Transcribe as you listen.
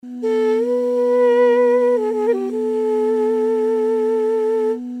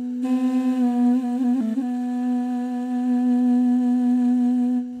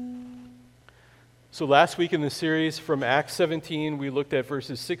So last week in the series from Acts 17, we looked at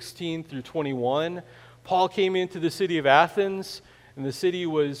verses 16 through 21. Paul came into the city of Athens, and the city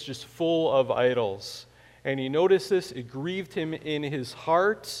was just full of idols. And he noticed this, it grieved him in his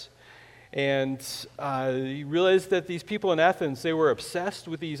heart, and he realized that these people in Athens, they were obsessed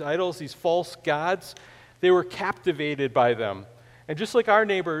with these idols, these false gods. They were captivated by them. And just like our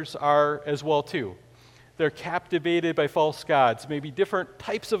neighbors are as well too. They're captivated by false gods, maybe different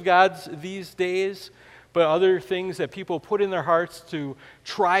types of gods these days, but other things that people put in their hearts to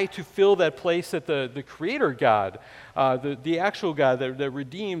try to fill that place that the Creator God, the actual God that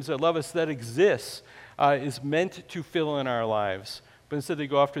redeems, that loves us, that exists, is meant to fill in our lives. But instead they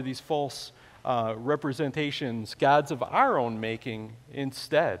go after these false representations, gods of our own making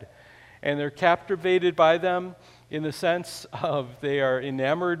instead. And they're captivated by them in the sense of they are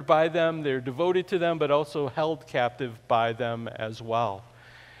enamored by them, they're devoted to them, but also held captive by them as well.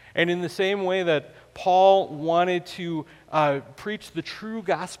 And in the same way that Paul wanted to preach the true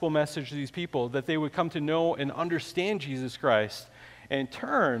gospel message to these people, that they would come to know and understand Jesus Christ and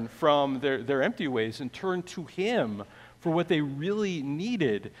turn from their empty ways and turn to Him for what they really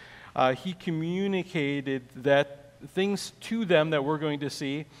needed, he communicated that things to them that we're going to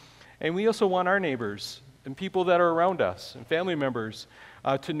see. And we also want our neighbors and people that are around us and family members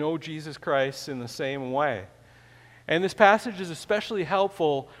to know Jesus Christ in the same way. And this passage is especially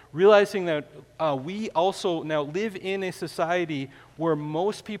helpful realizing that we also now live in a society where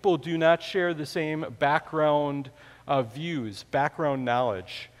most people do not share the same background views, background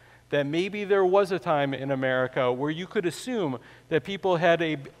knowledge. That maybe there was a time in America where you could assume that people had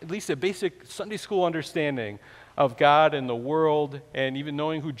at least a basic Sunday school understanding of God and the world, and even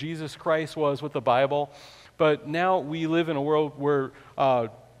knowing who Jesus Christ was with the Bible. But now we live in a world where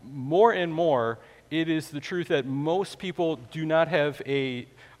more and more it is the truth that most people do not have a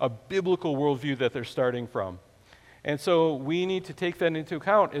biblical worldview that they're starting from. And so we need to take that into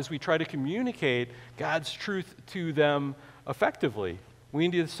account as we try to communicate God's truth to them effectively. We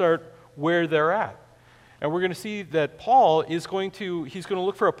need to start where they're at. And we're going to see that Paul he's going to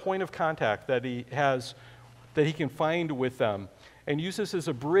look for a point of contact that he has, that he can find with them, and use this as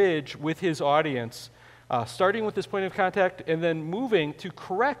a bridge with his audience, starting with this point of contact and then moving to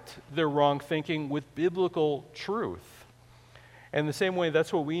correct their wrong thinking with biblical truth. And the same way,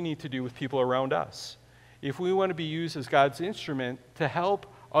 that's what we need to do with people around us. If we want to be used as God's instrument to help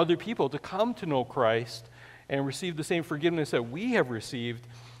other people to come to know Christ and receive the same forgiveness that we have received,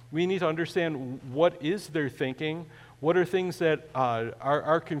 we need to understand what is their thinking, what are things that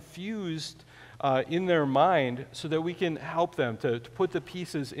are confused in their mind, so that we can help them to put the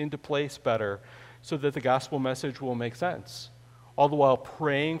pieces into place better so that the gospel message will make sense. All the while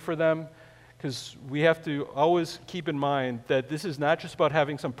praying for them, because we have to always keep in mind that this is not just about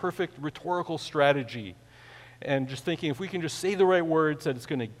having some perfect rhetorical strategy and just thinking if we can just say the right words that it's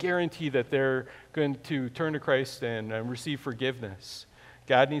going to guarantee that they're going to turn to Christ and receive forgiveness.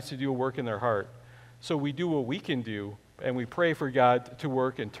 God needs to do a work in their heart. So we do what we can do, and we pray for God to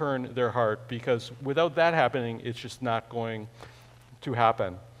work and turn their heart, because without that happening, it's just not going to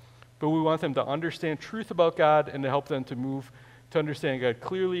happen. But we want them to understand truth about God and to help them to move to understand God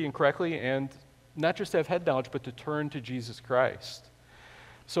clearly and correctly, and not just have head knowledge, but to turn to Jesus Christ.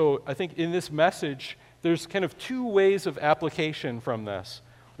 So I think in this message, there's kind of two ways of application from this.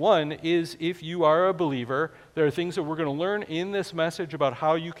 One is, if you are a believer, there are things that we're going to learn in this message about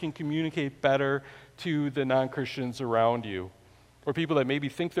how you can communicate better to the non-Christians around you, or people that maybe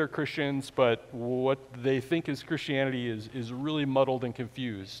think they're Christians, but what they think is Christianity is really muddled and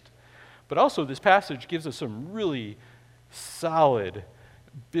confused. But also, this passage gives us some really solid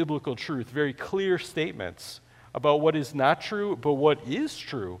biblical truth, very clear statements about what is not true, but what is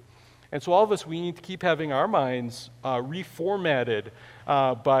true. And so all of us, we need to keep having our minds reformatted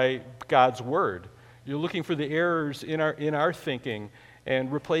by God's Word. You're looking for the errors in our thinking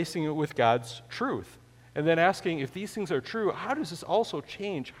and replacing it with God's truth. And then asking, if these things are true, how does this also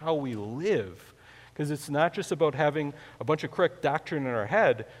change how we live? Because it's not just about having a bunch of correct doctrine in our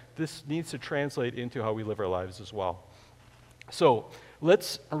head. This needs to translate into how we live our lives as well. So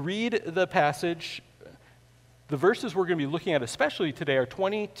let's read the passage. The verses we're going to be looking at especially today are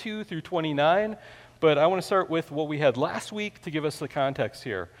 22 through 29, but I want to start with what we had last week to give us the context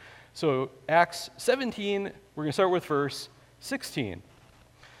here. So Acts 17, we're going to start with verse 16.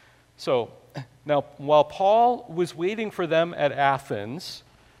 So now, while Paul was waiting for them at Athens,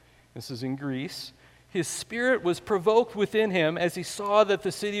 this is in Greece, his spirit was provoked within him as he saw that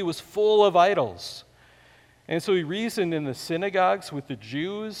the city was full of idols. And so he reasoned in the synagogues with the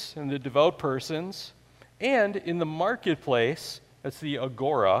Jews and the devout persons, and in the marketplace, that's the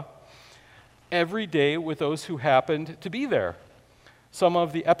agora, every day with those who happened to be there. Some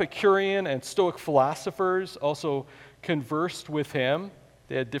of the Epicurean and Stoic philosophers also conversed with him.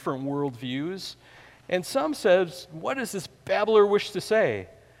 They had different worldviews. And some says, what does this babbler wish to say?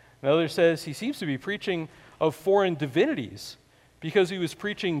 Another says, he seems to be preaching of foreign divinities because he was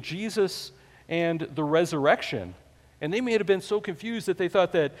preaching Jesus and the resurrection. And they may have been so confused that they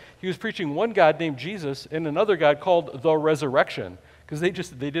thought that he was preaching one God named Jesus and another God called the resurrection, because they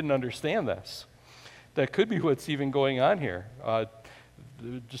didn't understand this. That could be what's even going on here,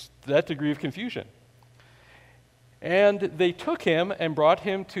 just that degree of confusion. And they took him and brought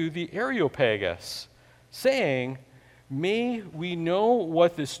him to the Areopagus, saying, may we know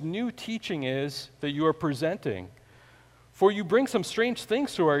what this new teaching is that you are presenting. For you bring some strange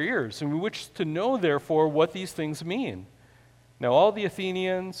things to our ears, and we wish to know, therefore, what these things mean. Now all the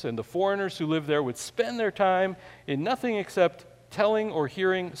Athenians and the foreigners who live there would spend their time in nothing except telling or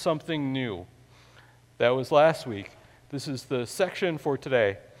hearing something new. That was last week. This is the section for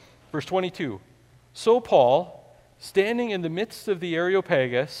today. Verse 22. So Paul, standing in the midst of the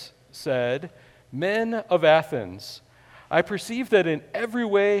Areopagus, said, men of Athens, I perceive that in every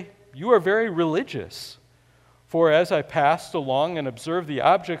way you are very religious. For as I passed along and observed the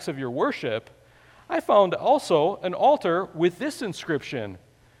objects of your worship, I found also an altar with this inscription,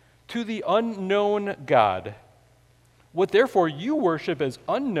 to the unknown God. What therefore you worship as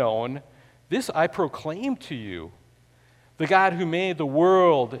unknown, this I proclaim to you. The God who made the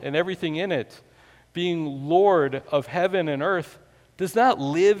world and everything in it, being Lord of heaven and earth, does not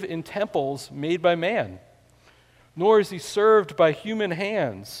live in temples made by man, nor is he served by human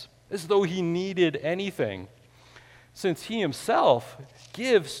hands, as though he needed anything, since he himself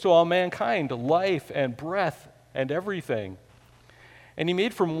gives to all mankind life and breath and everything. And he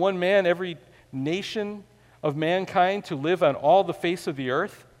made from one man every nation of mankind to live on all the face of the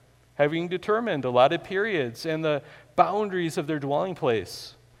earth, having determined allotted periods and the boundaries of their dwelling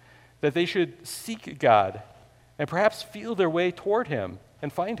place, that they should seek God and perhaps feel their way toward him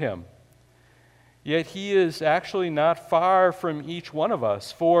and find him. Yet he is actually not far from each one of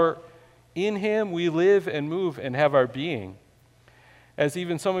us, for in him we live and move and have our being. As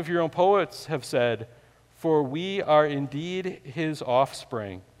even some of your own poets have said, for we are indeed his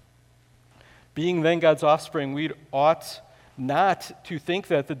offspring. Being then God's offspring, we ought not to think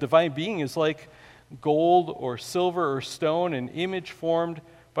that the divine being is like gold or silver or stone, an image formed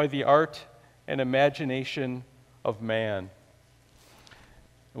by the art and imagination of man.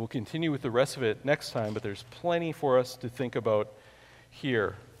 And we'll continue with the rest of it next time, but there's plenty for us to think about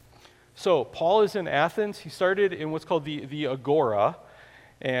here. So Paul is in Athens. He started in what's called the Agora,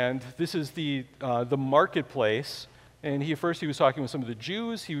 and this is the marketplace. And first he was talking with some of the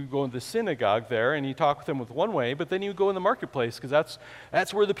Jews. He would go in the synagogue there, and he talked with them with one way, but then he would go in the marketplace, because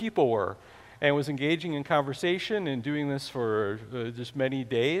that's where the people were, and was engaging in conversation and doing this for just many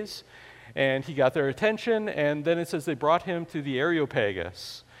days. And he got their attention, and then it says they brought him to the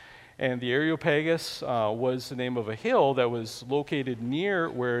Areopagus. And the Areopagus was the name of a hill that was located near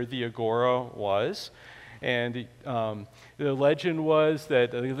where the Agora was. And the legend was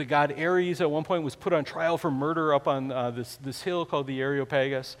that the god Ares at one point was put on trial for murder up on this hill called the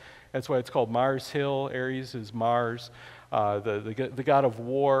Areopagus. That's why it's called Mars Hill. Ares is Mars, the god of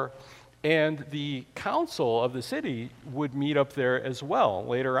war. And the council of the city would meet up there as well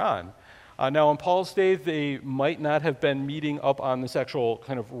later on. Now, in Paul's day, they might not have been meeting up on this actual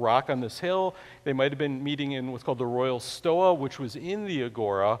kind of rock on this hill. They might have been meeting in what's called the Royal Stoa, which was in the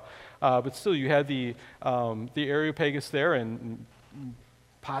Agora. But still, you had the Areopagus there, and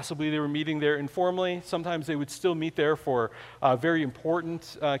possibly they were meeting there informally. Sometimes they would still meet there for very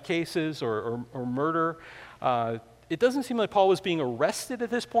important cases or murder. It doesn't seem like Paul was being arrested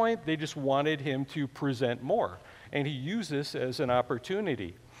at this point. They just wanted him to present more, and he used this as an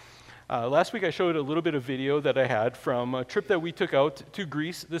opportunity. Last week I showed a little bit of video that I had from a trip that we took out to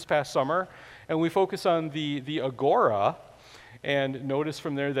Greece this past summer, and we focused on the Agora, and noticed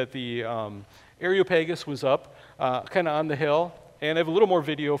from there that the Areopagus was up kind of on the hill. And I have a little more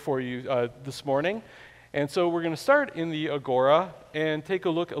video for you this morning. And so we're going to start in the Agora and take a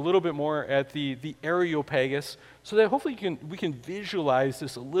look a little bit more at the Areopagus, so that hopefully we can visualize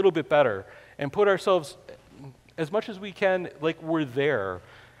this a little bit better and put ourselves as much as we can like we're there.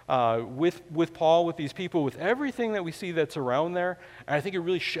 With Paul, with these people, with everything that we see that's around there. And I think it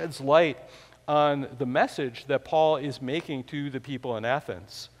really sheds light on the message that Paul is making to the people in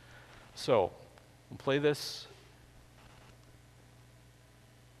Athens. So, we'll play this.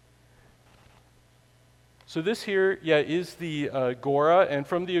 So this here, is the Agora, and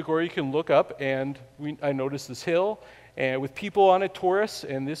from the Agora you can look up, and I noticed this hill, and with people on it, tourists,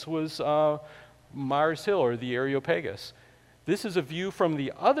 and this was Mars Hill or the Areopagus. This is a view from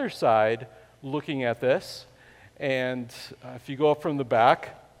the other side looking at this. And if you go up from the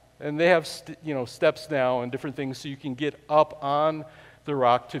back, and they have steps now and different things so you can get up on the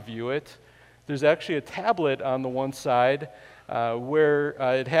rock to view it. There's actually a tablet on the one side where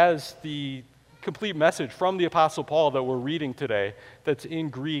it has the complete message from the Apostle Paul that we're reading today that's in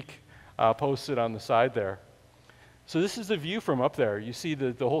Greek posted on the side there. So this is the view from up there. You see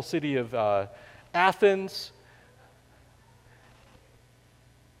the whole city of Athens.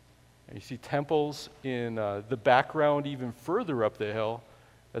 And you see temples in the background even further up the hill.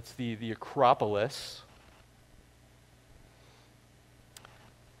 That's the Acropolis.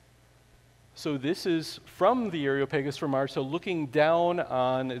 So this is from the Areopagus from Mars, so looking down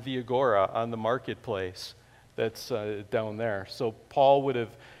on the Agora, on the marketplace that's down there. So Paul would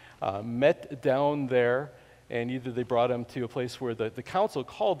have met down there, and either they brought him to a place where the council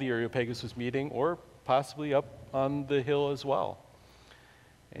called the Areopagus was meeting, or possibly up on the hill as well.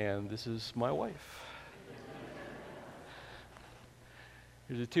 And this is my wife.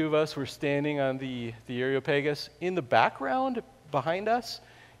 Here's the two of us. We're standing on the Areopagus. In the background, behind us,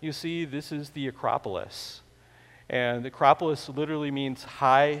 you see this is the Acropolis. And the Acropolis literally means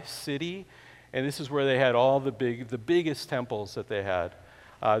high city, and this is where they had all the biggest temples that they had.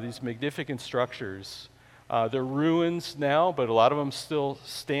 These magnificent structures. They're ruins now, but a lot of them still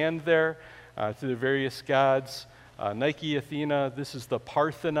stand there to the various gods. Nike, Athena, this is the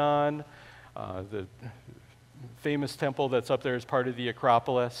Parthenon, the famous temple that's up there as part of the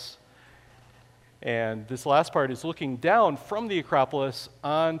Acropolis. And this last part is looking down from the Acropolis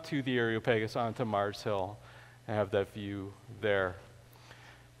onto the Areopagus, onto Mars Hill. I have that view there.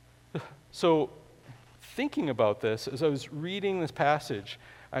 So thinking about this, as I was reading this passage,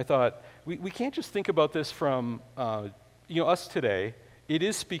 I thought, we can't just think about this from us today. It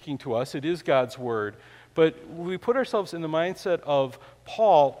is speaking to us. It is God's word. But we put ourselves in the mindset of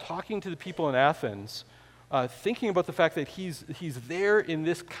Paul talking to the people in Athens, thinking about the fact that he's there in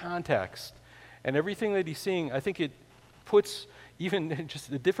this context. And everything that he's seeing, I think it puts even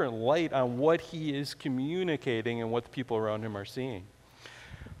just a different light on what he is communicating and what the people around him are seeing.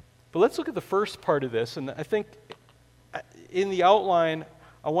 But let's look at the first part of this. And I think in the outline,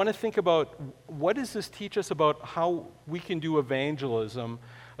 I want to think about what does this teach us about how we can do evangelism,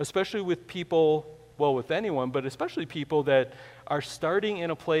 especially with people, well, with anyone, but especially people that are starting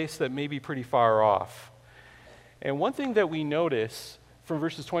in a place that may be pretty far off. And one thing that we notice from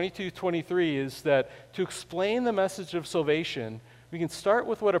verses 22 to 23 is that to explain the message of salvation, we can start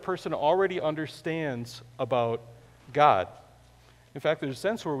with what a person already understands about God. In fact, there's a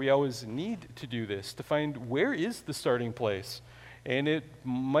sense where we always need to do this, to find where is the starting place. And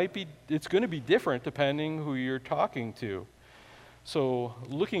it's going to be different depending who you're talking to. So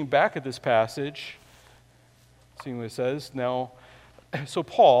looking back at this passage, seeing what it says, now, so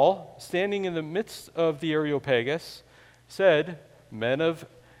Paul, standing in the midst of the Areopagus, said, "Men of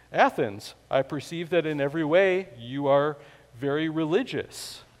Athens, I perceive that in every way you are very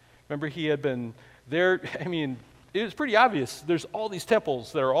religious." Remember, he had been there. It was pretty obvious. There's all these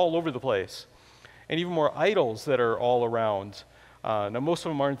temples that are all over the place, and even more idols that are all around. Now, most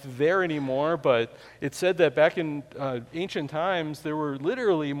of them aren't there anymore, but it said that back in ancient times, there were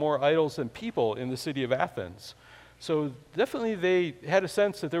literally more idols than people in the city of Athens. So definitely they had a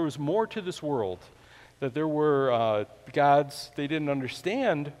sense that there was more to this world, that there were gods. They didn't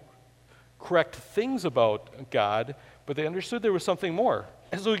understand correct things about God, but they understood there was something more.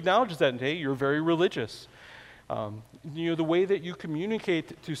 And so acknowledge that, hey, you're very religious. The way that you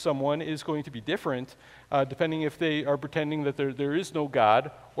communicate to someone is going to be different, depending if they are pretending that there is no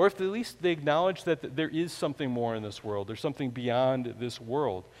God, or if at least they acknowledge that there is something more in this world. There's something beyond this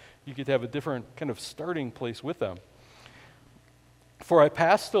world. You get to have a different kind of starting place with them. "For I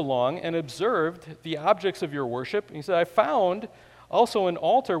passed along and observed the objects of your worship." And he said, "I found also an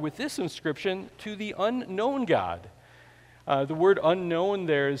altar with this inscription, 'To the unknown God.'" The word unknown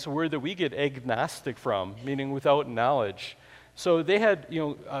there is a word that we get agnostic from, meaning without knowledge. So they had,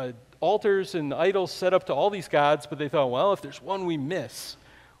 altars and idols set up to all these gods, but they thought, well, if there's one we miss,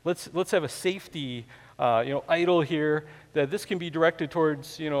 let's have a safety, idol here that this can be directed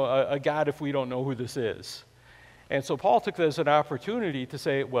towards, a god if we don't know who this is. And so Paul took that as an opportunity to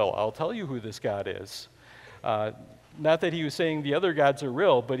say, well, I'll tell you who this God is. Not that he was saying the other gods are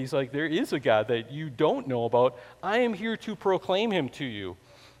real, but he's like, there is a God that you don't know about. I am here to proclaim him to you,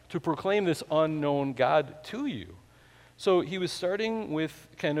 to proclaim this unknown God to you. So he was starting with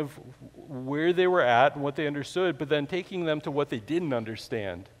kind of where they were at and what they understood, but then taking them to what they didn't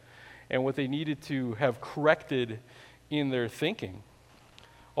understand and what they needed to have corrected in their thinking.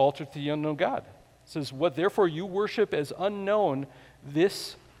 Altar to the unknown God. says, what therefore you worship as unknown,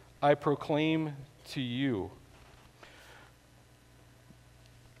 this I proclaim to you.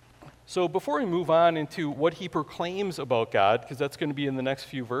 So before we move on into what he proclaims about God, because that's going to be in the next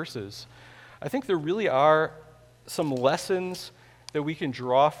few verses, I think there really are some lessons that we can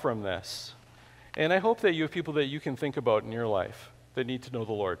draw from this. And I hope that you have people that you can think about in your life that need to know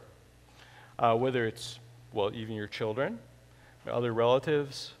the Lord. Whether it's, well, even your children, other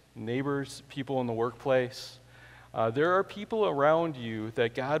relatives, neighbors, people in the workplace. There are people around you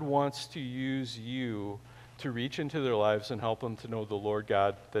that God wants to use you to reach into their lives and help them to know the Lord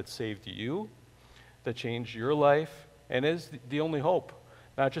God that saved you, that changed your life, and is the only hope,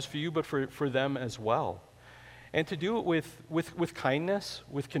 not just for you, but for them as well. And to do it with kindness,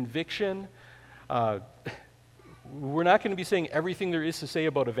 with conviction. We're not going to be saying everything there is to say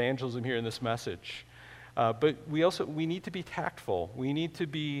about evangelism here in this message. But we need to be tactful. We need to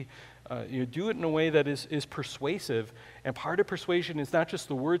be do it in a way that is persuasive. And part of persuasion is not just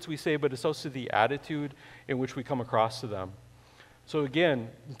the words we say, but it's also the attitude in which we come across to them. So again,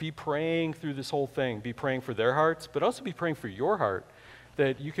 be praying through this whole thing. Be praying for their hearts, but also be praying for your heart,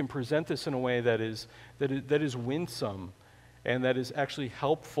 that you can present this in a way that is winsome and that is actually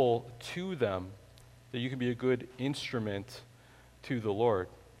helpful to them, that you can be a good instrument to the Lord.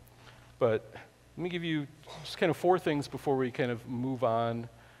 But let me give you just kind of 4 things before we kind of move on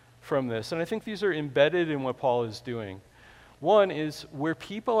from this. And I think these are embedded in what Paul is doing. One is where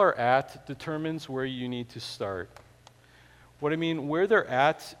people are at determines where you need to start. What I mean, where they're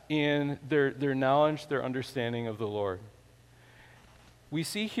at in their knowledge, their understanding of the Lord. We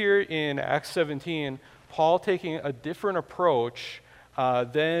see here in Acts 17, Paul taking a different approach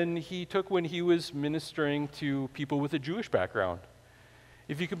than he took when he was ministering to people with a Jewish background.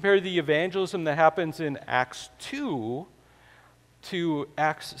 If you compare the evangelism that happens in Acts 2 to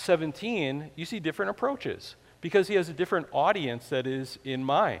Acts 17, you see different approaches because he has a different audience that is in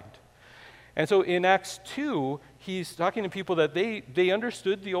mind. And so in Acts 2, he's talking to people that they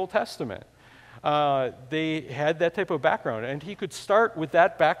understood the Old Testament. They had that type of background, and he could start with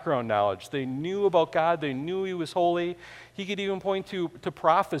that background knowledge. They knew about God. They knew he was holy. He could even point to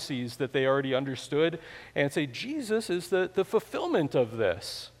prophecies that they already understood and say, Jesus is the fulfillment of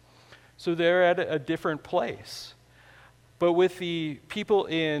this. So they're at a different place. But with the people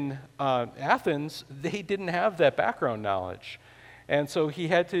in Athens, they didn't have that background knowledge. And so he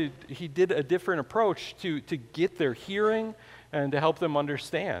did a different approach to get their hearing and to help them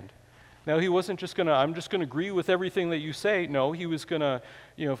understand. Now, he wasn't just I'm just going to agree with everything that you say. No, he was going to,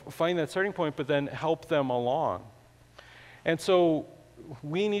 find that starting point, but then help them along. And so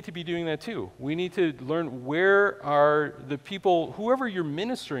we need to be doing that too. We need to learn where are the people, whoever you're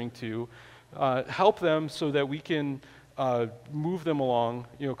ministering to, help them so that we can move them along,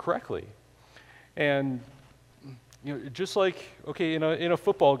 correctly. And just like, okay, in a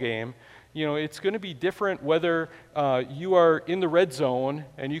football game, it's going to be different whether you are in the red zone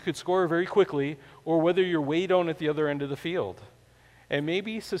and you could score very quickly, or whether you're way down at the other end of the field. And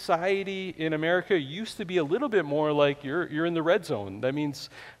maybe society in America used to be a little bit more like you're in the red zone. That means,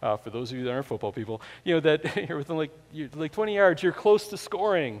 for those of you that aren't football people, that you're within like 20 yards, you're close to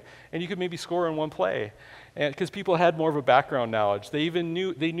scoring, and you could maybe score in one play. Because people had more of a background knowledge. They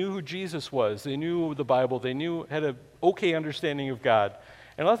knew who Jesus was. They knew the Bible. They had an okay understanding of God.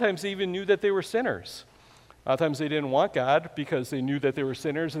 And a lot of times they even knew that they were sinners. A lot of times they didn't want God because they knew that they were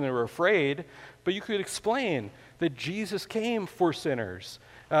sinners and they were afraid. But you could explain that Jesus came for sinners,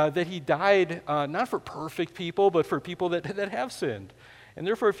 that he died not for perfect people, but for people that have sinned. And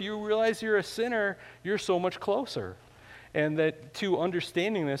therefore, if you realize you're a sinner, you're so much closer. And that to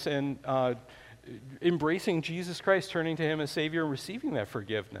understanding this and embracing Jesus Christ, turning to him as Savior and receiving that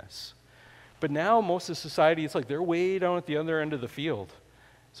forgiveness. But now most of society, it's like they're way down at the other end of the field.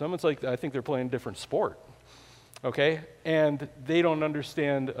 Someone's like, I think they're playing a different sport. Okay? And they don't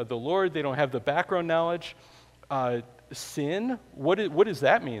understand the Lord. They don't have the background knowledge. Sin, what does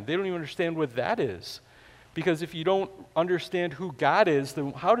that mean? They don't even understand what that is. Because if you don't understand who God is,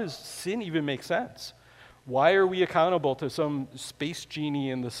 then how does sin even make sense? Why are we accountable to some space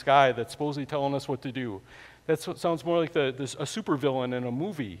genie in the sky that's supposedly telling us what to do? That sounds more like a supervillain in a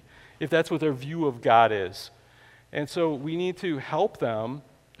movie, if that's what their view of God is. And so we need to help them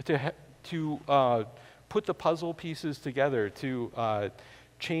to put the puzzle pieces together, to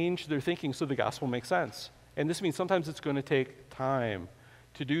change their thinking so the gospel makes sense. And this means sometimes it's going to take time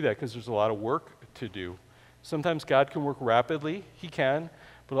to do that because there's a lot of work to do. Sometimes God can work rapidly. He can.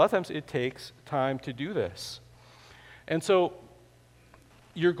 But a lot of times it takes time to do this. And so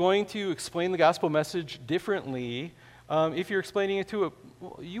you're going to explain the gospel message differently if you're explaining it to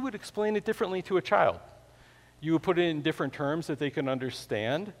Well, you would explain it differently to a child. You would put it in different terms that they can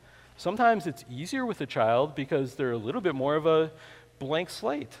understand. Sometimes it's easier with a child because they're a little bit more of a blank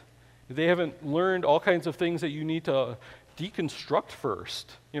slate. They haven't learned all kinds of things that you need to deconstruct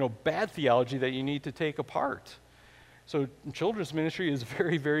first, bad theology that you need to take apart. So children's ministry is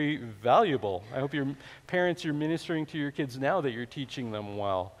very, very valuable. I hope your parents, you're ministering to your kids now that you're teaching them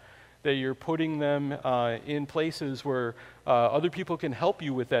well, that you're putting them in places where other people can help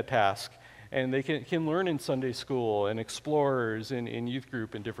you with that task, and they can learn in Sunday school and explorers in youth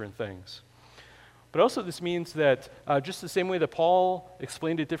group and different things. But also this means that just the same way that Paul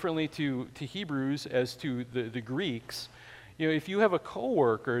explained it differently to Hebrews as to the Greeks, if you have a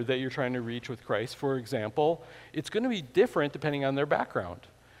coworker that you're trying to reach with Christ, for example, it's going to be different depending on their background.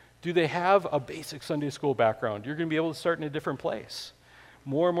 Do they have a basic Sunday school background? You're going to be able to start in a different place.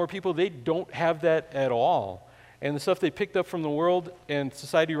 More and more people, they don't have that at all. And the stuff they picked up from the world and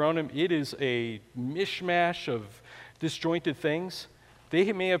society around them, it is a mishmash of disjointed things.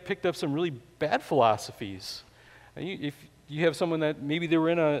 They may have picked up some really bad philosophies. If you have someone that maybe they were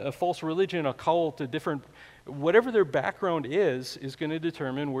in a false religion, a cult, a different, whatever their background is going to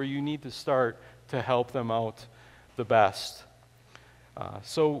determine where you need to start to help them out the best.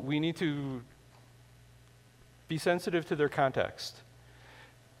 So we need to be sensitive to their context.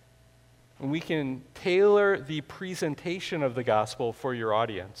 And we can tailor the presentation of the gospel for your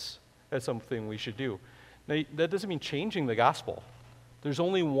audience. That's something we should do. Now, that doesn't mean changing the gospel. There's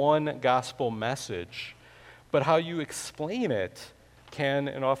only one gospel message. But how you explain it can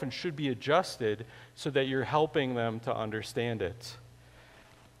and often should be adjusted so that you're helping them to understand it.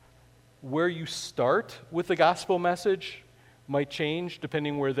 Where you start with the gospel message might change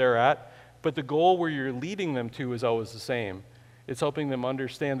depending where they're at, but the goal where you're leading them to is always the same. It's helping them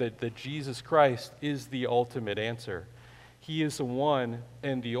understand that Jesus Christ is the ultimate answer. He is the one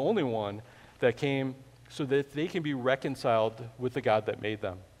and the only one that came so that they can be reconciled with the God that made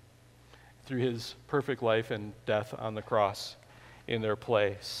them through his perfect life and death on the cross in their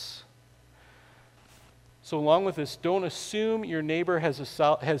place. So along with this, don't assume your neighbor has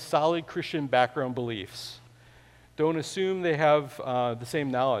solid Christian background beliefs. Don't assume they have the same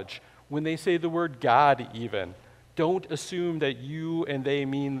knowledge. When they say the word God even, don't assume that you and they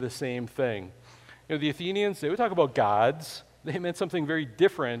mean the same thing. The Athenians, they would talk about gods. They meant something very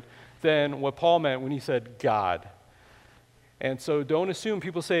different than what Paul meant when he said God. And so don't assume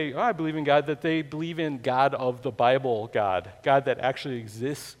people say, I believe in God, that they believe in God of the Bible God that actually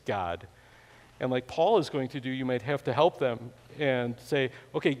exists God. And like Paul is going to do, you might have to help them and say,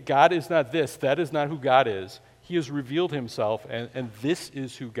 okay, God is not this. That is not who God is. He has revealed himself, and this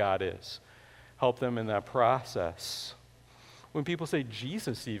is who God is. Help them in that process. When people say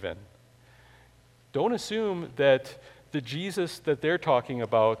Jesus even, don't assume that the Jesus that they're talking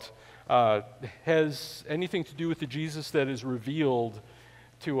about has anything to do with the Jesus that is revealed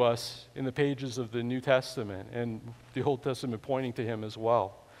to us in the pages of the New Testament and the Old Testament pointing to him as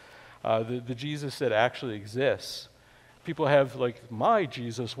well. The Jesus that actually exists. People have my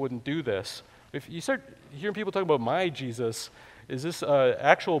Jesus wouldn't do this. If you start hearing people talk about my Jesus, is this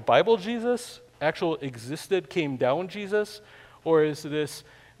actual Bible Jesus? Actual existed, came down Jesus? Or is this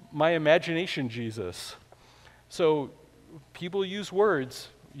my imagination Jesus? So people use words.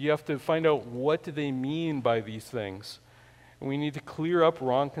 You have to find out what do they mean by these things. And we need to clear up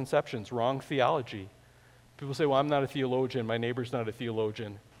wrong conceptions, wrong theology. People say, well, I'm not a theologian. My neighbor's not a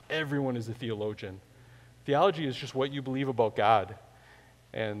theologian. Everyone is a theologian. Theology is just what you believe about God.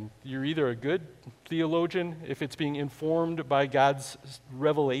 And you're either a good theologian if it's being informed by God's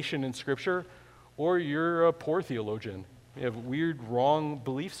revelation in Scripture, or you're a poor theologian. You have weird, wrong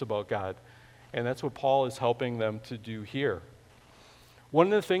beliefs about God. And that's what Paul is helping them to do here. One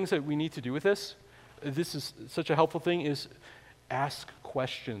of the things that we need to do with this is such a helpful thing, is ask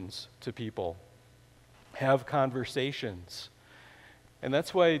questions to people. Have conversations. And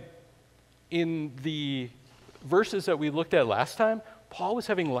that's why in the verses that we looked at last time, Paul was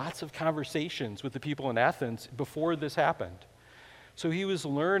having lots of conversations with the people in Athens before this happened. So he was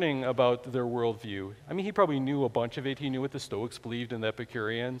learning about their worldview. I mean, he probably knew a bunch of it. He knew what the Stoics believed and the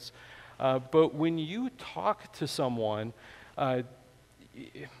Epicureans. But when you talk to someone,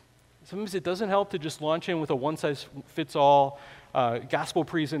 sometimes it doesn't help to just launch in with a one-size-fits-all gospel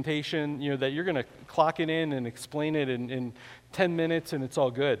presentation, that you're going to clock it in and explain it in 10 minutes and it's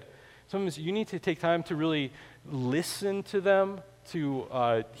all good. Sometimes you need to take time to really listen to them,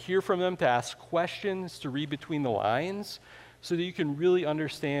 to hear from them, to ask questions, to read between the lines, so that you can really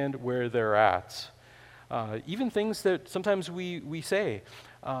understand where they're at. Even things that sometimes we say,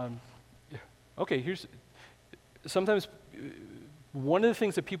 sometimes one of the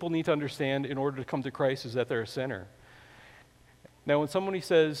things that people need to understand in order to come to Christ is that they're a sinner. Now, when somebody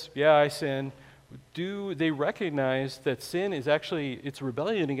says, yeah, I sin, do they recognize that sin is actually, it's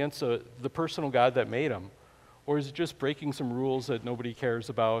rebellion against the personal God that made them? Or is it just breaking some rules that nobody cares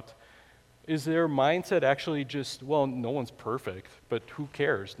about? Is their mindset actually just, well, no one's perfect, but who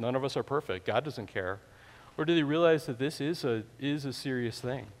cares? None of us are perfect. God doesn't care. Or do they realize that this is a serious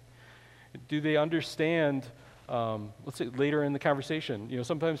thing? Do they understand, let's say later in the conversation,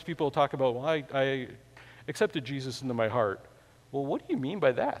 sometimes people talk about, well, I accepted Jesus into my heart. Well, what do you mean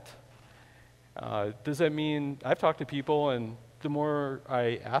by that? Does that mean, I've talked to people, and the more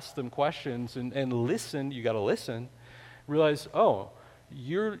I ask them questions and listen, you got to listen, realize,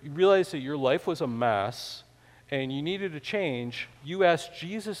 you realize that your life was a mess and you needed a change. You asked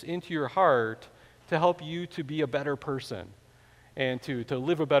Jesus into your heart to help you to be a better person and to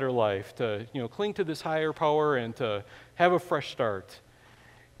live a better life, to cling to this higher power and to have a fresh start.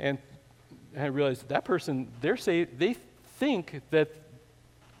 And I realized that person, they think that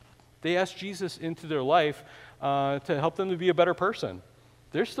they asked Jesus into their life to help them to be a better person.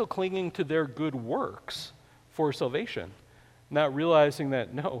 They're still clinging to their good works for salvation, not realizing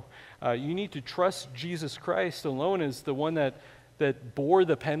that, no, you need to trust Jesus Christ alone as the one that bore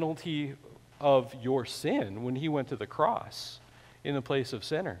the penalty of your sin when he went to the cross in the place of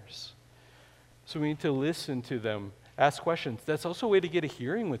sinners. So we need to listen to them, ask questions. That's also a way to get a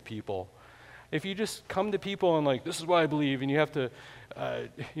hearing with people. If you just come to people and this is what I believe, and you have to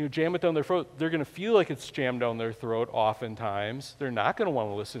jam it down their throat, they're going to feel like it's jammed down their throat oftentimes. They're not going to want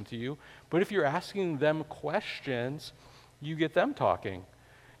to listen to you. But if you're asking them questions, you get them talking.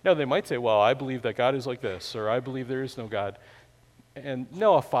 Now, they might say, well, I believe that God is like this, or I believe there is no God. And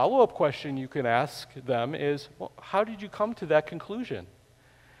no, a follow-up question you can ask them is, well, how did you come to that conclusion?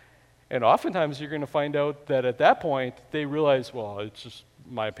 And oftentimes you're going to find out that at that point they realize, well, it's just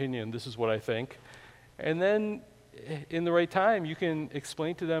my opinion, this is what I think. And then in the right time you can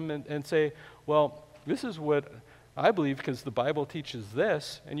explain to them and say, well, this is what I believe because the Bible teaches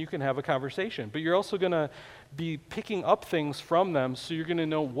this, and you can have a conversation. But you're also going to be picking up things from them, so you're going to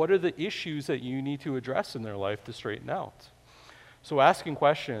know what are the issues that you need to address in their life to straighten out. So asking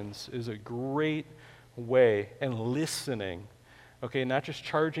questions is a great way, and listening, okay, not just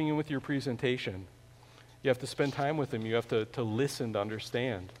charging in with your presentation. You have to spend time with them. You have to listen to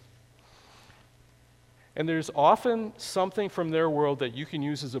understand. And there's often something from their world that you can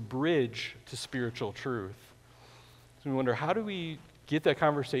use as a bridge to spiritual truth. So we wonder, how do we get that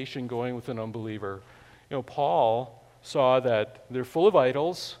conversation going with an unbeliever? Paul saw that they're full of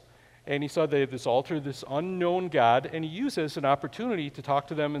idols, and he saw they had this altar, this unknown God, and he used it as an opportunity to talk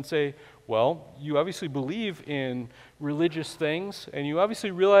to them and say, well, you obviously believe in religious things, and you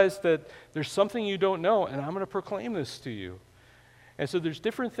obviously realize that there's something you don't know, and I'm going to proclaim this to you. And so there's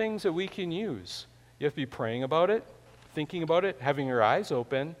different things that we can use. You have to be praying about it, thinking about it, having your eyes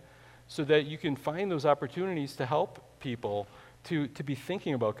open, so that you can find those opportunities to help people to be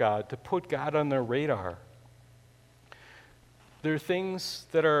thinking about God, to put God on their radar. There are things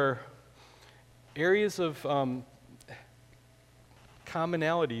that are areas of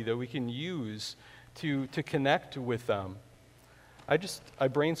commonality that we can use to connect with them. I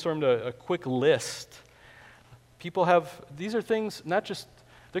brainstormed a quick list. People have, these are things, not just,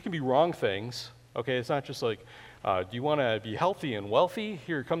 there can be wrong things, okay? It's not just like, do you want to be healthy and wealthy?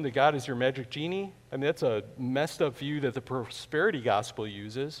 Here, come to God as your magic genie. I mean, that's a messed up view that the prosperity gospel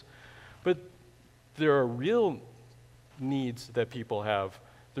uses. But there are real needs that people have.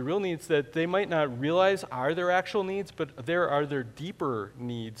 The real needs that they might not realize are their actual needs, but there are their deeper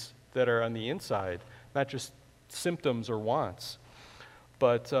needs that are on the inside, not just symptoms or wants.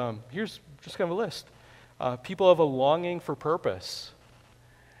 But here's just kind of a list. People have a longing for purpose.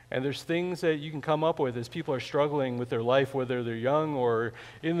 And there's things that you can come up with as people are struggling with their life, whether they're young or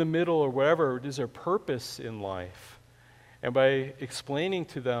in the middle or wherever. Is there purpose in life? And by explaining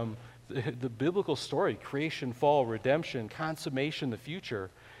to them the biblical story, creation, fall, redemption, consummation, the future,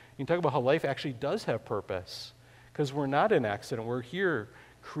 you can talk about how life actually does have purpose, because we're not an accident. We're here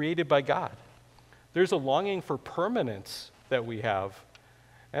created by God. There's a longing for permanence that we have.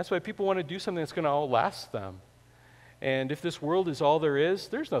 That's why people want to do something that's going to outlast them. And if this world is all there is,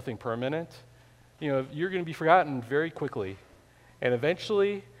 there's nothing permanent. You're going to be forgotten very quickly. And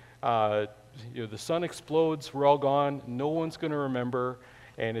eventually, the sun explodes, we're all gone, no one's going to remember,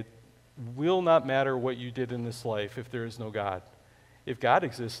 and it will not matter what you did in this life if there is no God. If God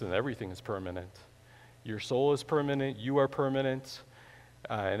exists, then everything is permanent. Your soul is permanent, you are permanent,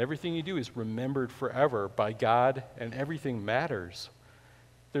 and everything you do is remembered forever by God, and everything matters.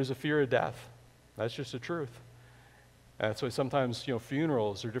 There's a fear of death. That's just the truth. And that's why sometimes,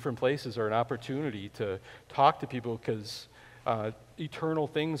 funerals or different places are an opportunity to talk to people because eternal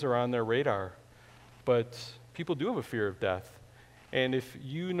things are on their radar. But people do have a fear of death. And if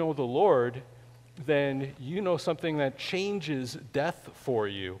you know the Lord, then you know something that changes death for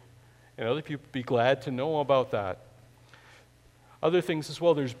you. And other people be glad to know about that. Other things as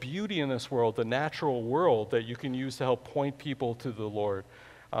well, there's beauty in this world, the natural world, that you can use to help point people to the Lord.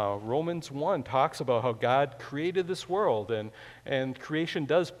 Romans 1 talks about how God created this world, and creation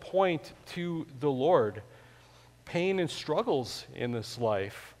does point to the Lord. Pain and struggles in this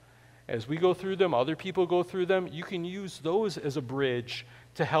life, as we go through them, other people go through them, you can use those as a bridge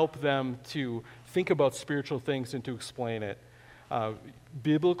to help them to think about spiritual things and to explain it.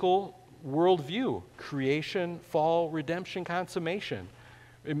 Biblical worldview, creation, fall, redemption, consummation.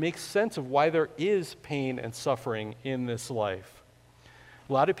 It makes sense of why there is pain and suffering in this life.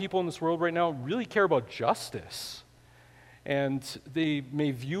 A lot of people in this world right now really care about justice, and they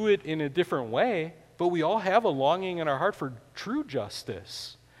may view it in a different way, but we all have a longing in our heart for true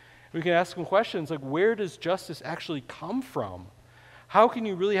justice. We can ask them questions like, where does justice actually come from? How can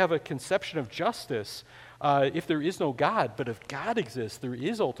you really have a conception of justice if there is no God? But if God exists, there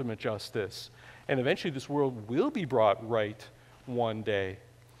is ultimate justice. And eventually this world will be brought right one day.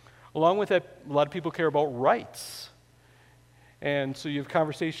 Along with that, a lot of people care about rights. And so you have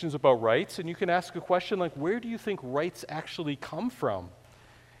conversations about rights, and you can ask a question like, where do you think rights actually come from?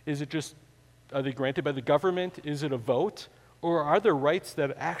 Are they granted by the government? Is it a vote? Or are there rights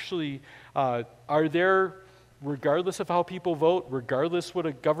that actually are there regardless of how people vote, regardless what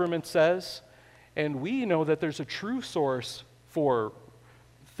a government says? And we know that there's a true source for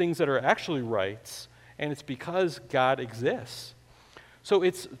things that are actually rights, and it's because God exists. So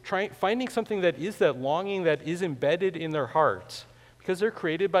it's finding something that is that longing that is embedded in their hearts, because they're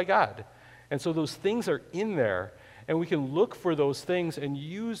created by God. And so those things are in there, and we can look for those things and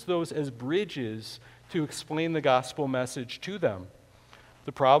use those as bridges to explain the gospel message to them.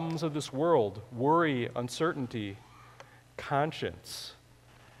 The problems of this world, worry, uncertainty, conscience.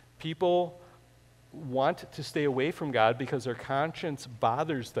 People want to stay away from God because their conscience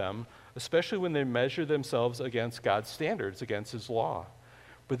bothers them, especially when they measure themselves against God's standards, against His law.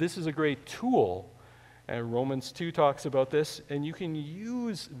 But this is a great tool, and Romans 2 talks about this, and you can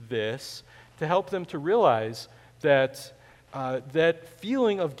use this to help them to realize that that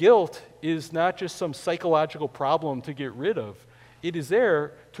feeling of guilt is not just some psychological problem to get rid of. It is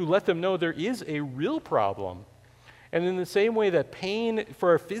there to let them know there is a real problem. And in the same way that pain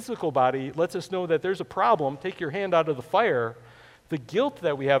for our physical body lets us know that there's a problem, take your hand out of the fire, the guilt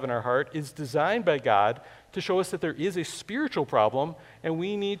that we have in our heart is designed by God to show us that there is a spiritual problem, and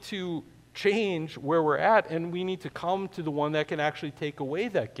we need to change where we're at, and we need to come to the one that can actually take away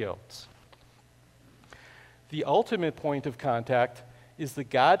that guilt. The ultimate point of contact is the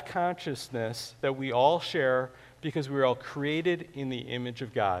God consciousness that we all share because we were all created in the image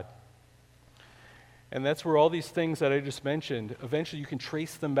of God. And that's where all these things that I just mentioned, eventually you can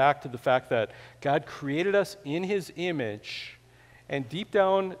trace them back to the fact that God created us in His image, and deep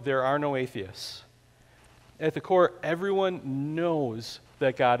down there are no atheists. At the core, everyone knows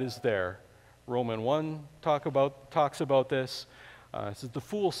that God is there. Romans 1 talks about this. It says, the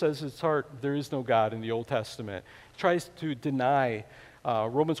fool says in his heart, there is no God in the Old Testament. He tries to deny.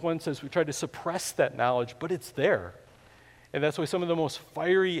 Romans 1 says we try to suppress that knowledge, but it's there. And that's why some of the most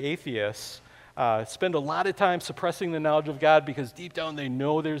fiery atheists spend a lot of time suppressing the knowledge of God, because deep down they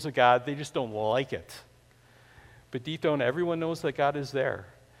know there's a God, they just don't like it. But deep down everyone knows that God is there.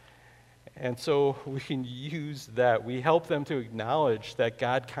 And so we can use that. We help them to acknowledge that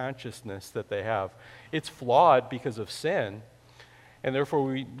God consciousness that they have. It's flawed because of sin, and therefore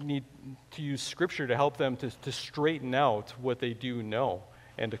we need to use Scripture to help them to straighten out what they do know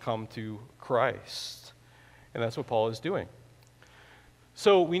and to come to Christ. And that's what Paul is doing.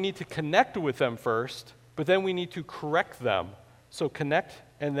 So we need to connect with them first, but then we need to correct them. So connect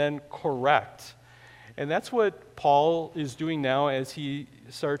and then correct. And that's what Paul is doing now as he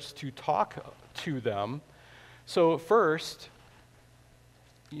starts to talk to them. So first,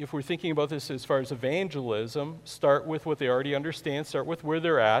 if we're thinking about this as far as evangelism, start with what they already understand, start with where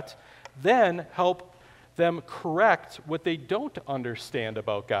they're at, then help them correct what they don't understand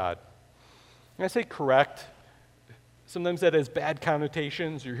about God. And I say correct, sometimes that has bad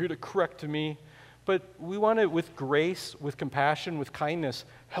connotations. You're here to correct me. But we want to, with grace, with compassion, with kindness,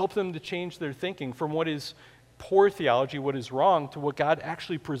 help them to change their thinking from what is poor theology, what is wrong, to what God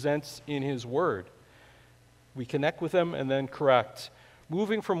actually presents in His Word. We connect with them and then correct,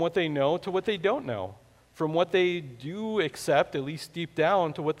 moving from what they know to what they don't know, from what they do accept, at least deep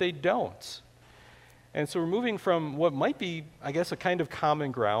down, to what they don't. And so we're moving from what might be, I guess, a kind of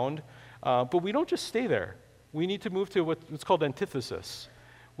common ground, but we don't just stay there. We need to move to what's called antithesis,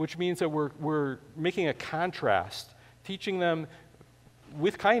 which means that we're making a contrast, teaching them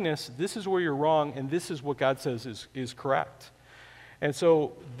with kindness, this is where you're wrong, and this is what God says is correct. And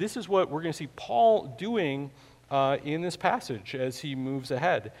so this is what we're going to see Paul doing in this passage as he moves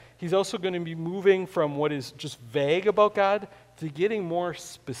ahead. He's also going to be moving from what is just vague about God to getting more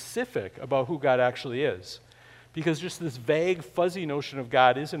specific about who God actually is. Because just this vague, fuzzy notion of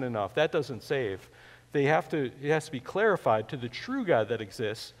God isn't enough. That doesn't save. It has to be clarified to the true God that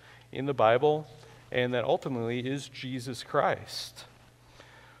exists in the Bible and that ultimately is Jesus Christ.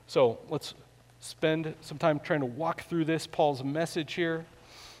 So let's spend some time trying to walk through Paul's message here.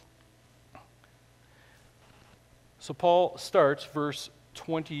 So Paul starts verse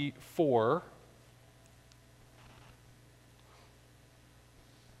 24.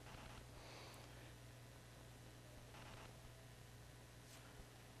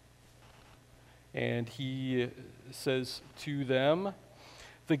 And he says to them,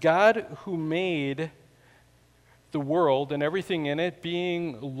 "The God who made the world and everything in it,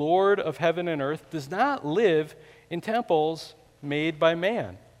 being Lord of heaven and earth, does not live in temples made by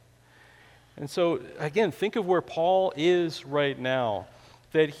man." And so, again, think of where Paul is right now.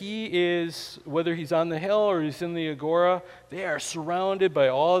 That he is, whether he's on the hill or he's in the agora, they are surrounded by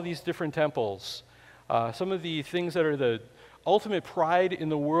all of these different temples. Some of the things that are the ultimate pride in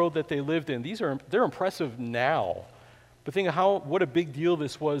the world that they lived in, they're impressive now. But think of what a big deal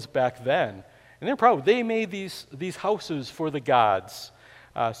this was back then. And they're proud. They made these houses for the gods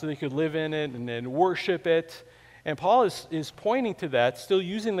so they could live in it and worship it. And Paul is pointing to that, still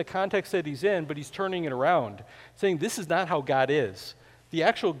using the context that he's in, but he's turning it around, saying this is not how God is. The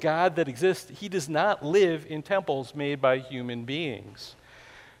actual God that exists, he does not live in temples made by human beings.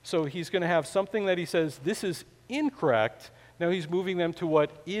 So he's going to have something that he says, this is incorrect. Now he's moving them to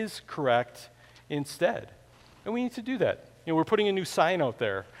what is correct instead. And we need to do that. We're putting a new sign out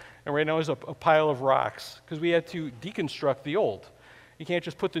there. And right now there's a pile of rocks because we had to deconstruct the old. You can't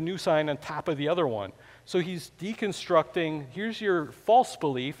just put the new sign on top of the other one. So he's deconstructing, here's your false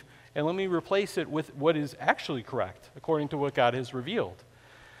belief, and let me replace it with what is actually correct, according to what God has revealed.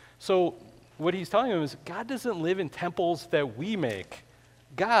 So what he's telling them is God doesn't live in temples that we make.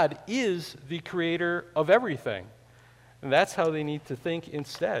 God is the creator of everything. And that's how they need to think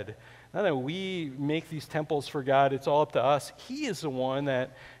instead. Not that we make these temples for God, it's all up to us. He is the one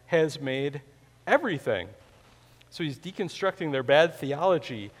that has made everything. So he's deconstructing their bad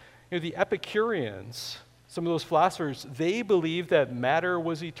theology. The Epicureans, some of those philosophers, they believed that matter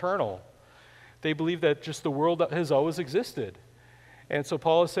was eternal. They believed that just the world has always existed. And so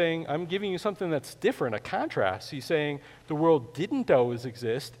Paul is saying, I'm giving you something that's different, a contrast. He's saying the world didn't always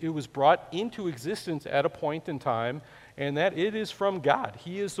exist. It was brought into existence at a point in time, and that it is from God.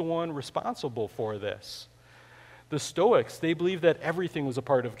 He is the one responsible for this. The Stoics, they believed that everything was a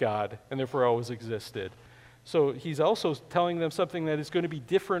part of God and therefore always existed. So he's also telling them something that is going to be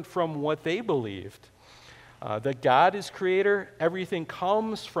different from what they believed. That God is creator, everything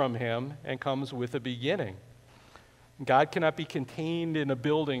comes from him and comes with a beginning. God cannot be contained in a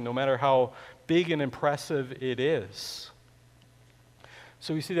building, no matter how big and impressive it is.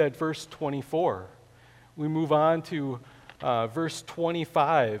 So we see that verse 24. We move on to verse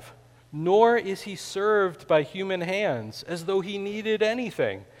 25. Nor is he served by human hands, as though he needed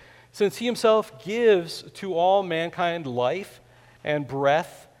anything, since he himself gives to all mankind life and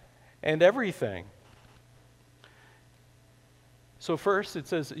breath and everything. So first it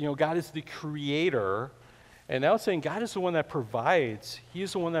says, God is the creator, and now it's saying God is the one that provides. He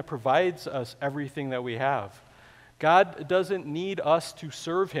is the one that provides us everything that we have. God doesn't need us to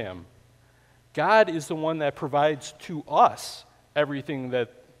serve him. God is the one that provides to us everything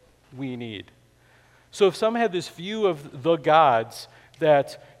that we need. So if some had this view of the gods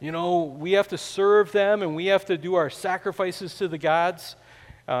that, we have to serve them and we have to do our sacrifices to the gods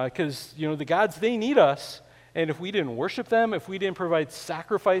because, the gods, they need us. And if we didn't worship them, if we didn't provide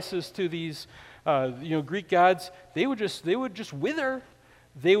sacrifices to these, Greek gods, they would just wither.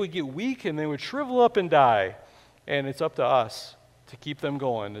 They would get weak and they would shrivel up and die. And it's up to us to keep them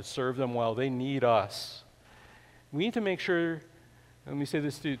going, to serve them well. They need us. We need to make sure, let me say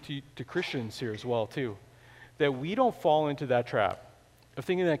this to Christians here as well too, that we don't fall into that trap of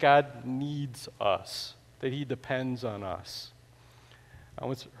thinking that God needs us, that he depends on us. I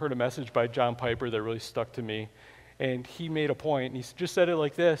once heard a message by John Piper that really stuck to me, and he made a point, and he just said it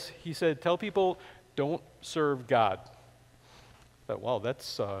like this. He said, tell people, don't serve God. I thought, wow,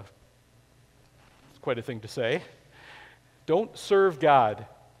 that's quite a thing to say. Don't serve God.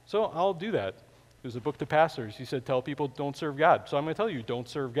 So I'll do that. It was a book to pastors. He said, tell people don't serve God. So I'm going to tell you, don't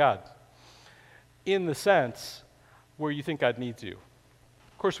serve God. In the sense where you think God needs you.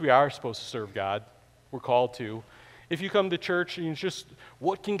 Of course, we are supposed to serve God. We're called to. If you come to church and it's just,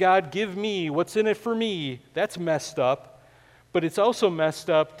 what can God give me? What's in it for me? That's messed up. But it's also messed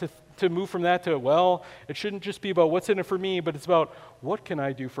up to move from that to, well, it shouldn't just be about what's in it for me, but it's about what can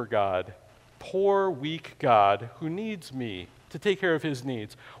I do for God? Poor, weak God who needs me to take care of his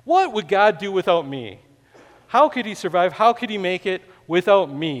needs. What would God do without me? How could he survive? How could he make it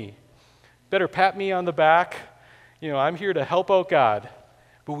without me? Better pat me on the back. I'm here to help out God.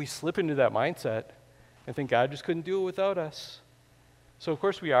 But we slip into that mindset and think God just couldn't do it without us. So, of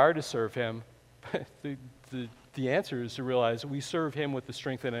course, we are to serve him. But the answer is to realize we serve him with the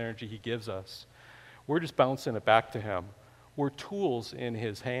strength and energy he gives us. We're just bouncing it back to him. We're tools in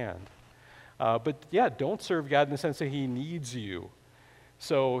his hand. But don't serve God in the sense that he needs you.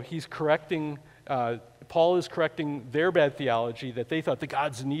 So he's correcting, Paul is correcting their bad theology that they thought the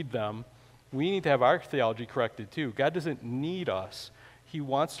gods need them. We need to have our theology corrected too. God doesn't need us. He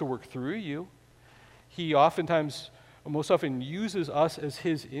wants to work through you. He most often uses us as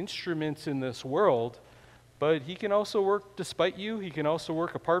his instruments in this world, but he can also work despite you. He can also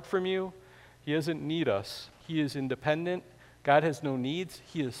work apart from you. He doesn't need us. He is independent. God has no needs.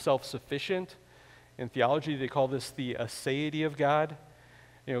 He is self-sufficient. In theology, they call this the aseity of God.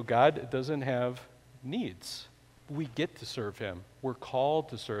 God doesn't have needs. We get to serve him. We're called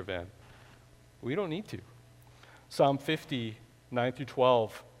to serve him. We don't need to. Psalm 50, 9 through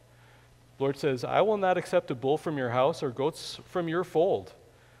 12. The Lord says, I will not accept a bull from your house or goats from your fold.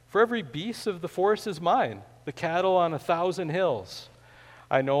 For every beast of the forest is mine, the cattle on 1,000 hills.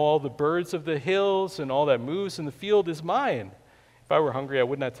 I know all the birds of the hills, and all that moves in the field is mine. If I were hungry, I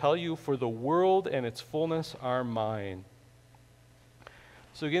would not tell you, for the world and its fullness are mine.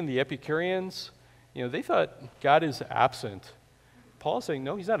 So again, the Epicureans, they thought God is absent. Paul's saying,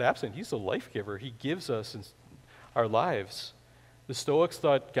 no, he's not absent. He's the life giver. He gives us our lives. The Stoics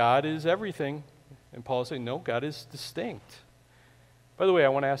thought God is everything. And Paul's saying, no, God is distinct. By the way, I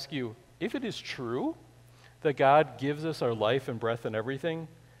want to ask you, if it is true that God gives us our life and breath and everything,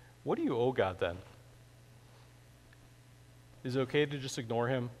 what do you owe God then? Is it okay to just ignore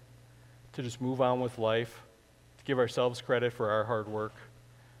him? To just move on with life? To give ourselves credit for our hard work?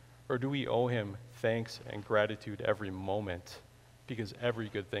 Or do we owe him thanks and gratitude every moment? Because every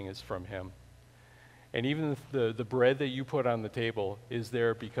good thing is from him. And even the bread that you put on the table is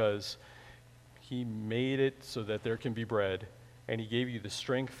there because he made it so that there can be bread. And he gave you the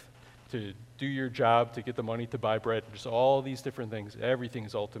strength to do your job, to get the money to buy bread, just all these different things. Everything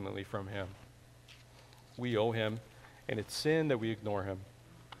is ultimately from him. We owe him, and it's sin that we ignore him.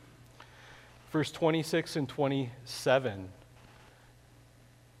 Verse 26 and 27.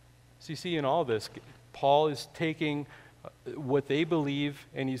 So you see in all this, Paul is taking what they believe,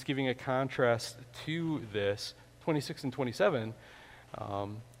 and he's giving a contrast to this, 26 and 27.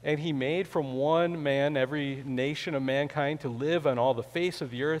 And he made from one man every nation of mankind to live on all the face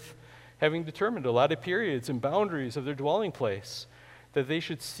of the earth, having determined allotted periods and boundaries of their dwelling place, that they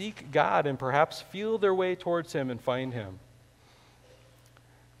should seek God and perhaps feel their way towards him and find him.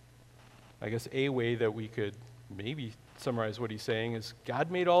 I guess a way that we could maybe summarize what he's saying is God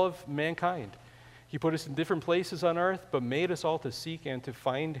made all of mankind. He put us in different places on earth, but made us all to seek and to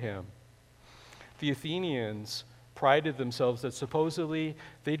find him. The Athenians prided themselves that supposedly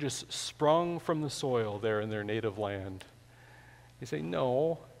they just sprung from the soil there in their native land. They say,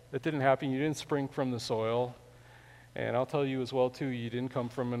 no, that didn't happen. You didn't spring from the soil. And I'll tell you as well, too, you didn't come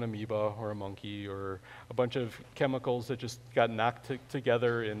from an amoeba or a monkey or a bunch of chemicals that just got knocked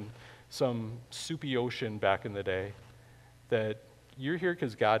together in some soupy ocean back in the day. That you're here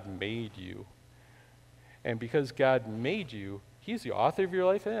because God made you. And because God made you, he's the author of your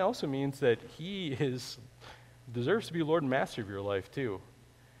life, and it also means that he deserves to be Lord and Master of your life, too.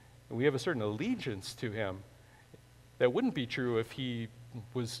 And we have a certain allegiance to him. That wouldn't be true if he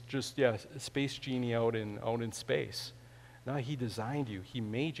was just, a space genie out in space. No, he designed you. He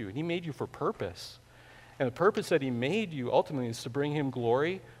made you. And he made you for purpose. And the purpose that he made you ultimately is to bring him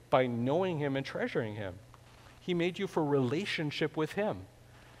glory by knowing him and treasuring him. He made you for relationship with him.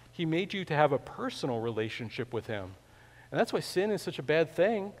 He made you to have a personal relationship with him. And that's why sin is such a bad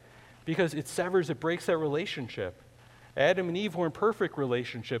thing, because it breaks that relationship. Adam and Eve were in perfect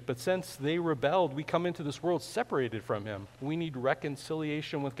relationship, but since they rebelled, we come into this world separated from him. We need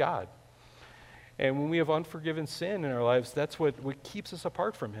reconciliation with God. And when we have unforgiven sin in our lives, that's what keeps us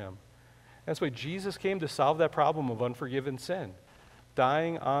apart from him. That's why Jesus came to solve that problem of unforgiven sin,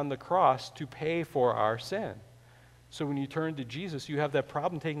 dying on the cross to pay for our sin. So when you turn to Jesus, you have that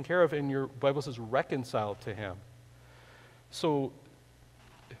problem taken care of, and your Bible says reconciled to him. So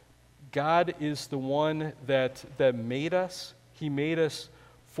God is the one that made us. He made us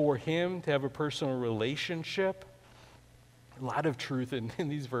for him to have a personal relationship. A lot of truth in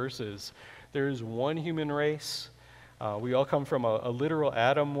these verses. There is one human race. We all come from a literal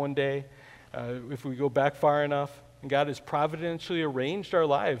Adam one day. If we go back far enough, and God has providentially arranged our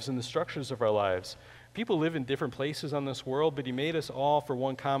lives and the structures of our lives. People live in different places on this world, but he made us all for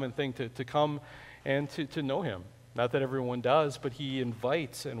one common thing, to come and to know him. Not that everyone does, but he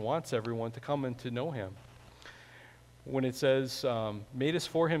invites and wants everyone to come and to know him. When it says, made us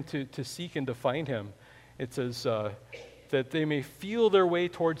for him to seek and to find him, it says that they may feel their way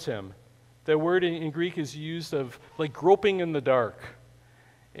towards him. That word in Greek is used of like groping in the dark.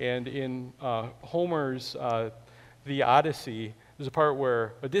 And in Homer's The Odyssey, there's a part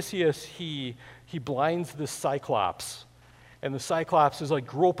where Odysseus, he blinds the Cyclops. And the Cyclops is like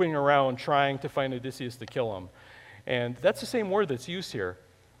groping around trying to find Odysseus to kill him. And that's the same word that's used here.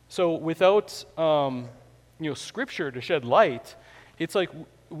 So without Scripture to shed light, it's like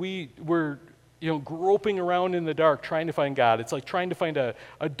we're groping around in the dark trying to find God. It's like trying to find a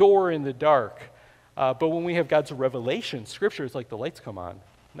door in the dark. But when we have God's revelation, Scripture, it's like the lights come on.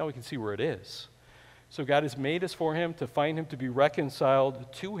 Now we can see where it is. So God has made us for him, to find him, to be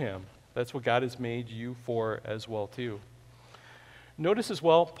reconciled to him. That's what God has made you for as well too. Notice as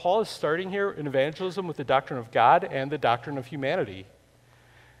well, Paul is starting here in evangelism with the doctrine of God and the doctrine of humanity.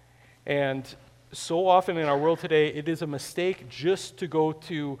 And so often in our world today, it is a mistake just to go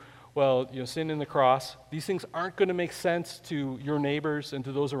to, sin in the cross. These things aren't going to make sense to your neighbors and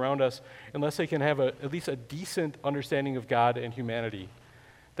to those around us unless they can have at least a decent understanding of God and humanity.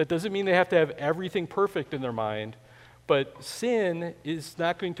 That doesn't mean they have to have everything perfect in their mind, but sin is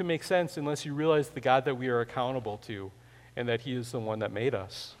not going to make sense unless you realize the God that we are accountable to and that he is the one that made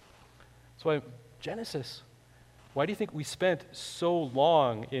us. That's why Genesis, why do you think we spent so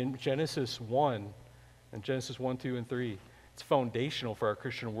long in Genesis 1 and Genesis 1, 2, and 3? It's foundational for our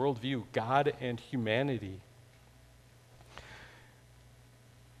Christian worldview, God and humanity.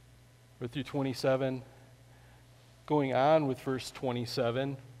 We're through 27. Going on with verse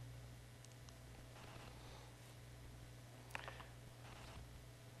 27.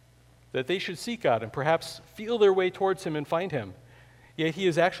 That they should seek God and perhaps feel their way towards him and find him. Yet he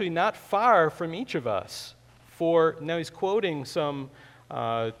is actually not far from each of us. For now he's quoting some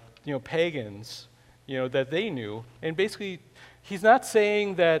pagans, that they knew. And basically, he's not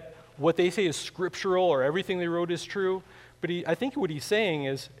saying that what they say is scriptural or everything they wrote is true. But I think what he's saying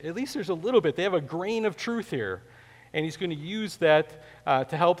is, at least there's a little bit. They have a grain of truth here. And he's going to use that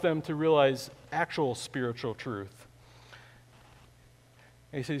to help them to realize actual spiritual truth.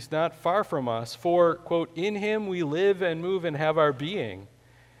 And he says, he's not far from us, for, quote, in him we live and move and have our being.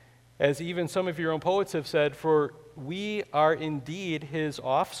 As even some of your own poets have said, for we are indeed his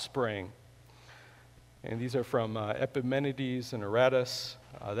offspring. And these are from Epimenides and Aratus.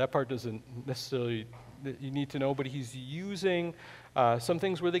 That part doesn't necessarily, you need to know, but he's using some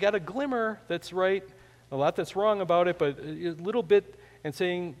things where they got a glimmer that's right, a lot that's wrong about it, but a little bit, and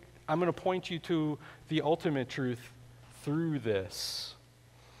saying, I'm going to point you to the ultimate truth through this.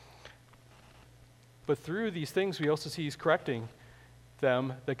 But through these things, we also see he's correcting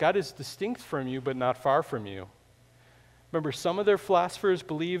them, that God is distinct from you, but not far from you. Remember, some of their philosophers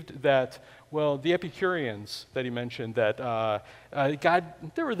believed that, the Epicureans that he mentioned, that God,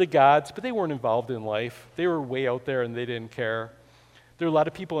 there were the gods, but they weren't involved in life. They were way out there and they didn't care. There are a lot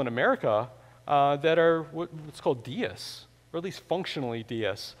of people in America that are what's called deists, or at least functionally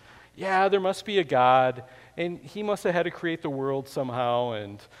deists. Yeah, there must be a God, and he must have had to create the world somehow,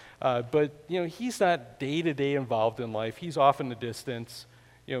 and but he's not day-to-day involved in life. He's off in the distance.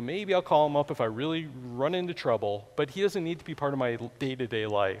 Maybe I'll call him up if I really run into trouble, but he doesn't need to be part of my day-to-day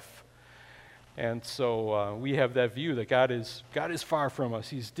life. And so we have that view that God is far from us.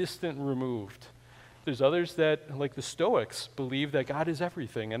 He's distant and removed. There's others that, like the Stoics, believe that God is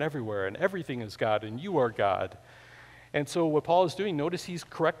everything and everywhere, and everything is God, and you are God. And so what Paul is doing, notice he's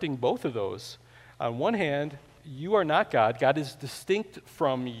correcting both of those. On one hand, you are not God. God is distinct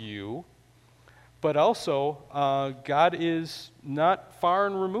from you. But also, God is not far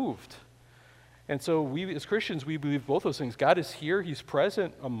and removed. And so we, as Christians, we believe both those things. God is here. He's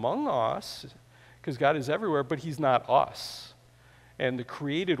present among us because God is everywhere, but he's not us. And the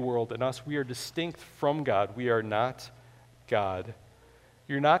created world and us, we are distinct from God. We are not God.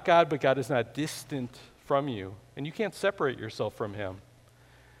 You're not God, but God is not distant from you. And you can't separate yourself from him.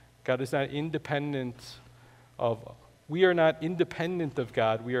 God is not independent we are not independent of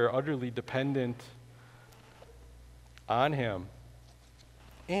God. We are utterly dependent on him.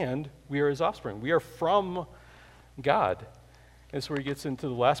 And we are his offspring. We are from God. That's where he gets into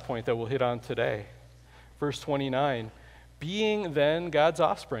the last point that we'll hit on today. Verse 29, being then God's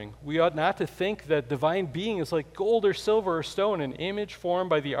offspring, we ought not to think that divine being is like gold or silver or stone, an image formed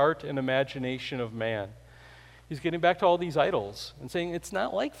by the art and imagination of man. He's getting back to all these idols and saying it's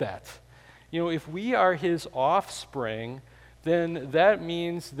not like that. If we are his offspring, then that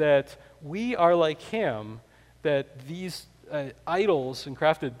means that we are like him, that these idols and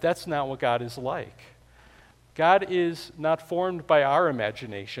crafted, that's not what God is like. God is not formed by our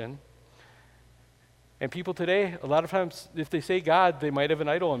imagination. And people today, a lot of times, if they say God, they might have an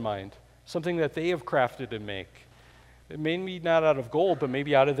idol in mind, something that they have crafted and make. It may be not out of gold, but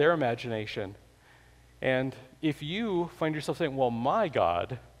maybe out of their imagination. And if you find yourself saying, well, my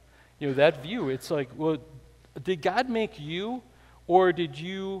God, that view, it's like, well, did God make you, or did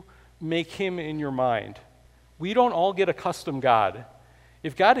you make him in your mind? We don't all get a custom God.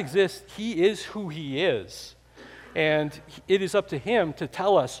 If God exists, he is who he is. And it is up to him to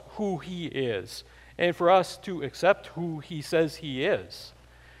tell us who he is, and for us to accept who he says he is.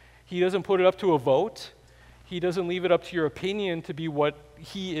 He doesn't put it up to a vote. He doesn't leave it up to your opinion to be what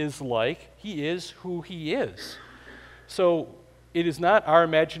he is like. He is who he is. So it is not our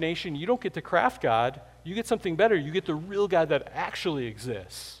imagination. You don't get to craft God. You get something better. You get the real God that actually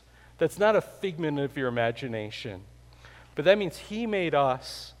exists. That's not a figment of your imagination. But that means he made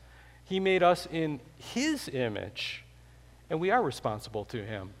us. He made us in his image, and we are responsible to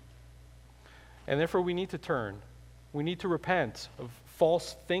him. And therefore we need to turn. We need to repent of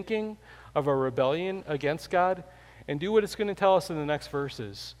false thinking, of our rebellion against God, and do what it's going to tell us in the next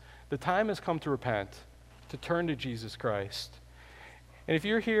verses. The time has come to repent, to turn to Jesus Christ. And if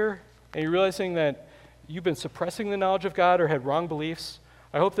you're here and you're realizing that you've been suppressing the knowledge of God or had wrong beliefs,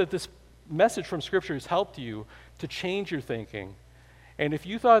 I hope that this message from Scripture has helped you to change your thinking. And if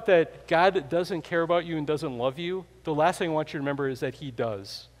you thought that God doesn't care about you and doesn't love you, the last thing I want you to remember is that he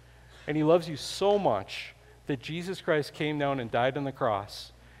does. And he loves you so much that Jesus Christ came down and died on the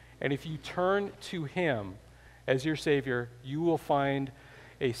cross. And if you turn to him as your Savior, you will find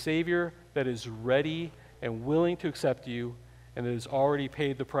a Savior that is ready and willing to accept you and that has already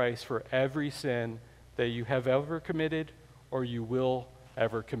paid the price for every sin that you have ever committed or you will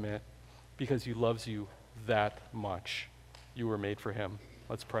ever commit, because he loves you that much. You were made for him.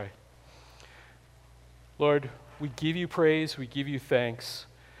 Let's pray. Lord, we give you praise, we give you thanks.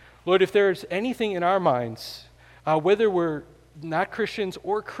 Lord, if there's anything in our minds, whether we're not Christians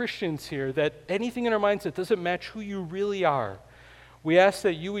or Christians here, that anything in our minds that doesn't match who you really are, we ask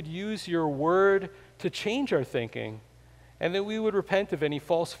that you would use your word to change our thinking, and that we would repent of any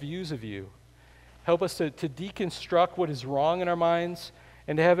false views of you. Help us to deconstruct what is wrong in our minds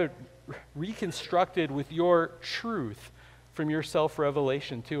and to have it reconstructed with your truth from your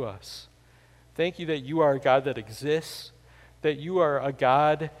self-revelation to us. Thank you that you are a God that exists, that you are a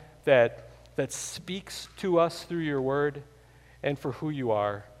God that speaks to us through your word, and for who you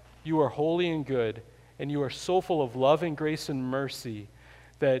are. You are holy and good, and you are so full of love and grace and mercy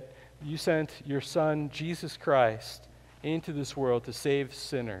that you sent your Son, Jesus Christ, into this world to save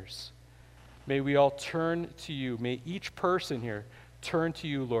sinners. May we all turn to you. May each person here turn to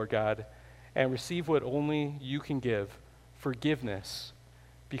you, Lord God, and receive what only you can give, forgiveness,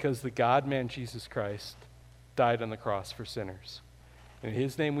 because the God-man Jesus Christ died on the cross for sinners. In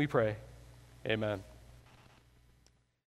his name we pray. Amen.